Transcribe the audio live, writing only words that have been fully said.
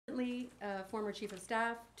former Chief of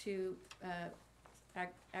Staff to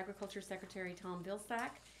Agriculture Secretary Tom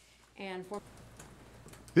Vilsack, and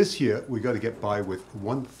this year we got to get by with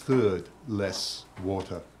 1/3 less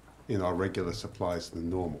water in our regular supplies than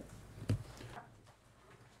normal.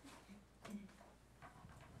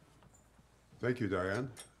 Thank you, Diane.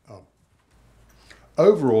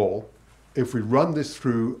 Overall, if we run this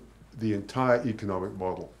through the entire economic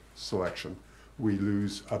model selection, we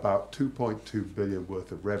lose about 2.2 billion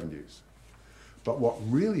worth of revenues. But what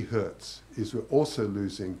really hurts is we're also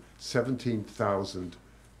losing 17,000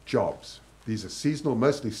 jobs. These are seasonal,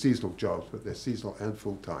 mostly seasonal jobs, but they're seasonal and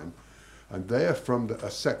full-time. And they are from a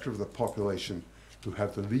sector of the population who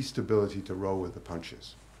have the least ability to roll with the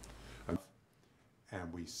punches.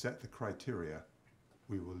 And we set the criteria.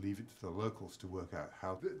 We will leave it to the locals to work out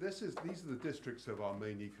how. These are the districts of our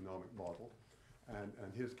main economic model. And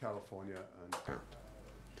here's California and Drought.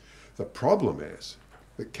 The problem is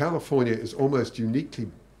that California is almost uniquely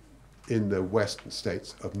in the western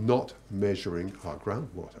states of not measuring our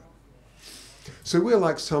groundwater. So we're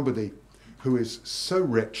like somebody who is so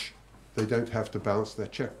rich they don't have to balance their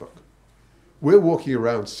checkbook. We're walking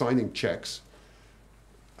around signing checks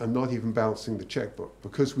and not even balancing the checkbook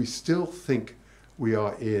because we still think we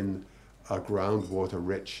are in a groundwater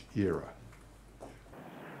rich era.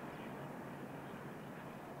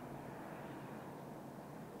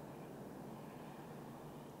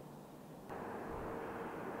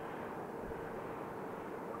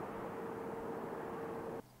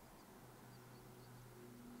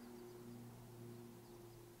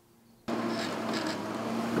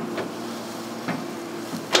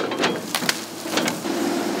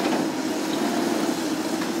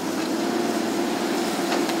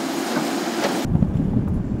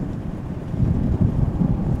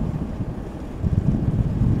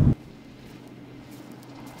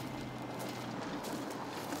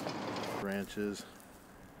 Branches,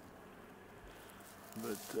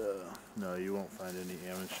 but no, you won't find any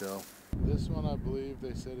almond shell. This one, I believe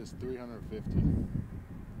they said is 350.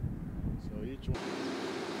 So each one.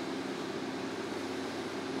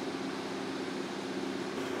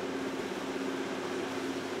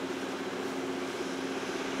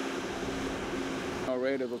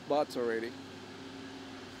 Already those bots already.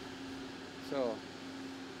 So